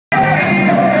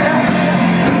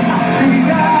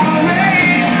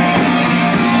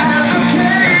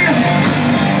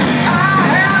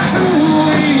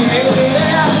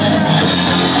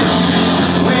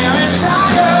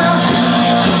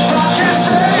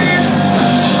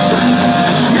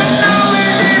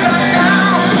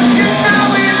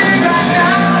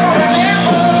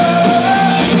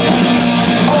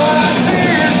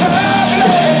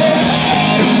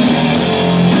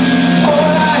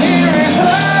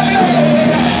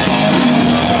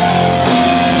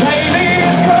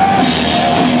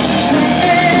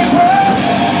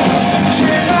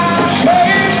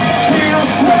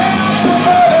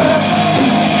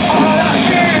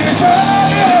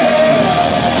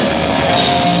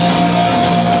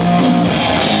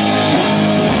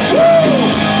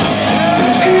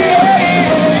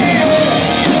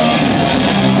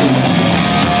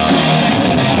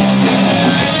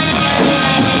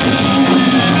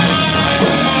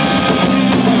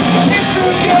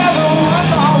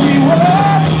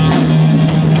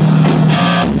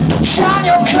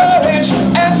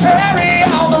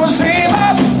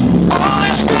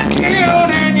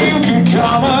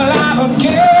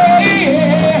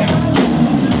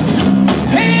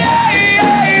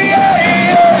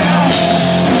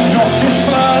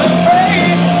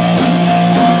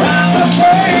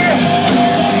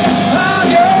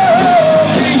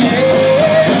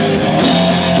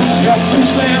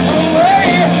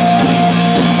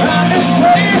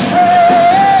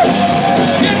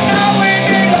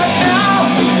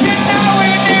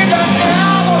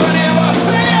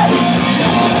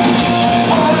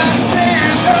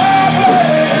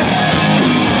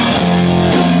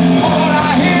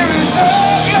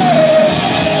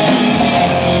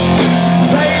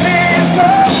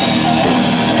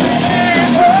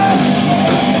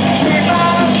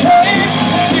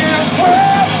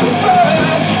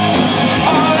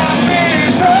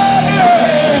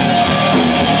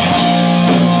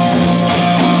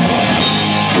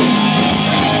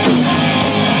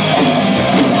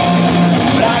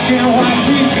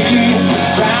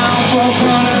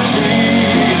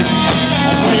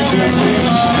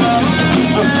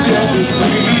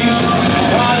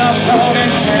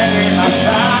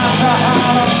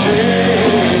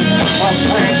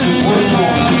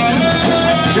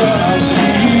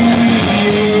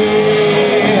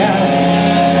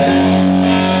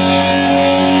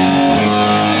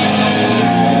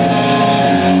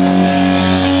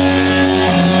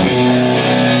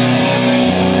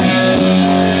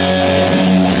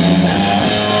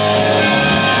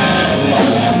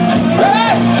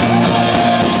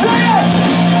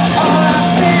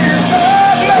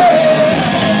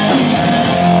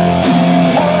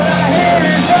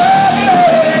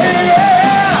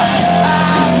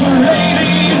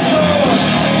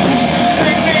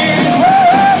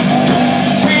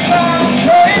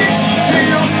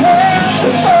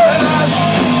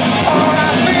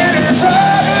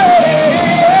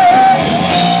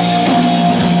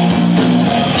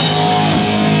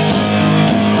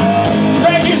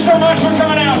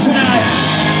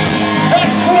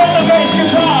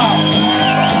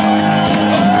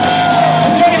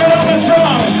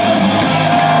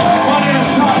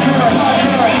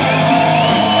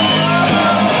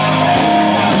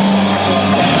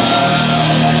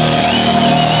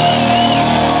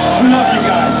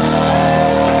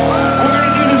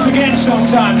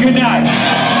Sometime. Good night.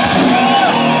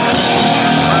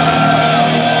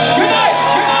 Good night.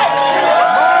 Good night.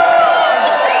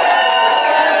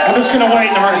 I'm just gonna wait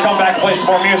and then we're gonna come back and play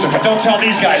some more music. But don't tell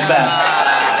these guys that.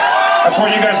 That's where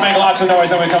you guys make lots of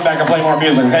noise, then we come back and play more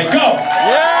music. Okay, go!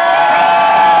 Yeah!